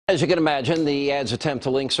As you can imagine, the ad's attempt to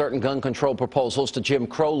link certain gun control proposals to Jim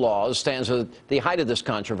Crow laws stands at the height of this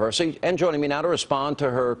controversy. And joining me now to respond to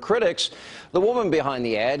her critics, the woman behind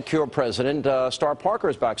the ad, Cure President Star Parker,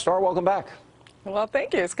 is back. Star, welcome back. Well,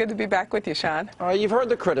 thank you. It's good to be back with you, Sean. You've heard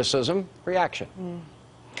the criticism. Reaction?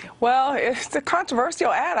 Well, it's a controversial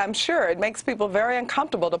ad, I'm sure. It makes people very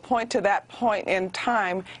uncomfortable to point to that point in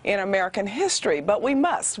time in American history. But we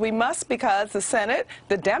must because the Senate,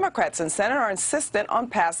 the Democrats in Senate are insistent on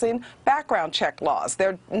passing background check laws.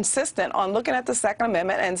 They're insistent on looking at the Second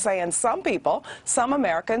Amendment and saying some people, some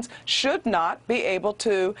Americans, should not be able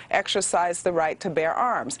to exercise the right to bear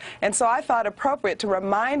arms. And so I thought appropriate to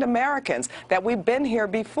remind Americans that we've been here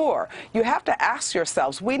before. You have to ask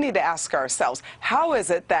yourselves, we need to ask ourselves, how is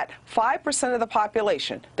it that 5% of the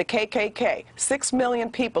population, the KKK, 6 million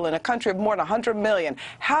people in a country of more than 100 million,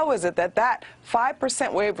 how is it that that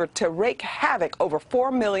 5% were able to wreak havoc over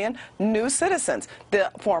 4 million new citizens,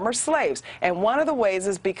 the former slaves? And one of the ways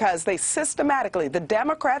is because they systematically, the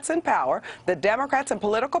Democrats in power, the Democrats in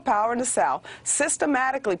political power in the South,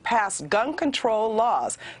 systematically passed gun control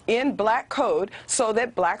laws in black code so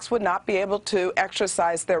that blacks would not be able to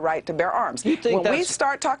exercise their right to bear arms. You think when we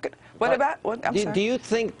start talking, what about? What, I'm sorry. Do you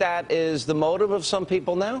think that is the motive of some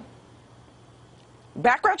people now?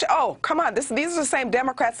 Background check? Oh, come on. These are the same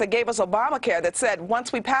Democrats that gave us Obamacare that said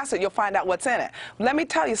once we pass it, you'll find out what's in it. Let me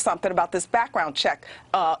tell you something about this background check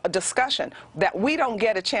discussion that we don't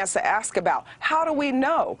get a chance to ask about. How do we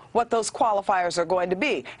know what those qualifiers are going to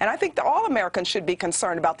be? And I think that all Americans should be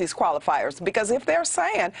concerned about these qualifiers, because if they're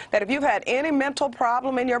saying that if you've had any mental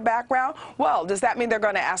problem in your background, well, does that mean they're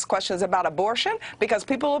going to ask questions about abortion? Because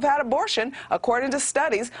people who've had abortion, according to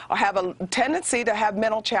studies, have a tendency to have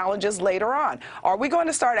mental challenges later on. Are we going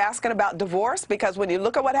to start asking about divorce? Because when you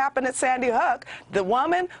look at what happened at Sandy Hook, the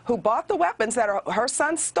woman who bought the weapons that her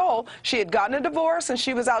son stole, she had gotten a divorce and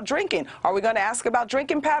she was out drinking. Are we going to ask about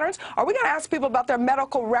drinking patterns? Are we going to ask people about their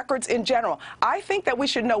medical records in general? I think that we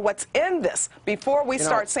should know what's in this before we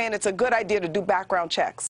start saying it's a good idea to do background checks.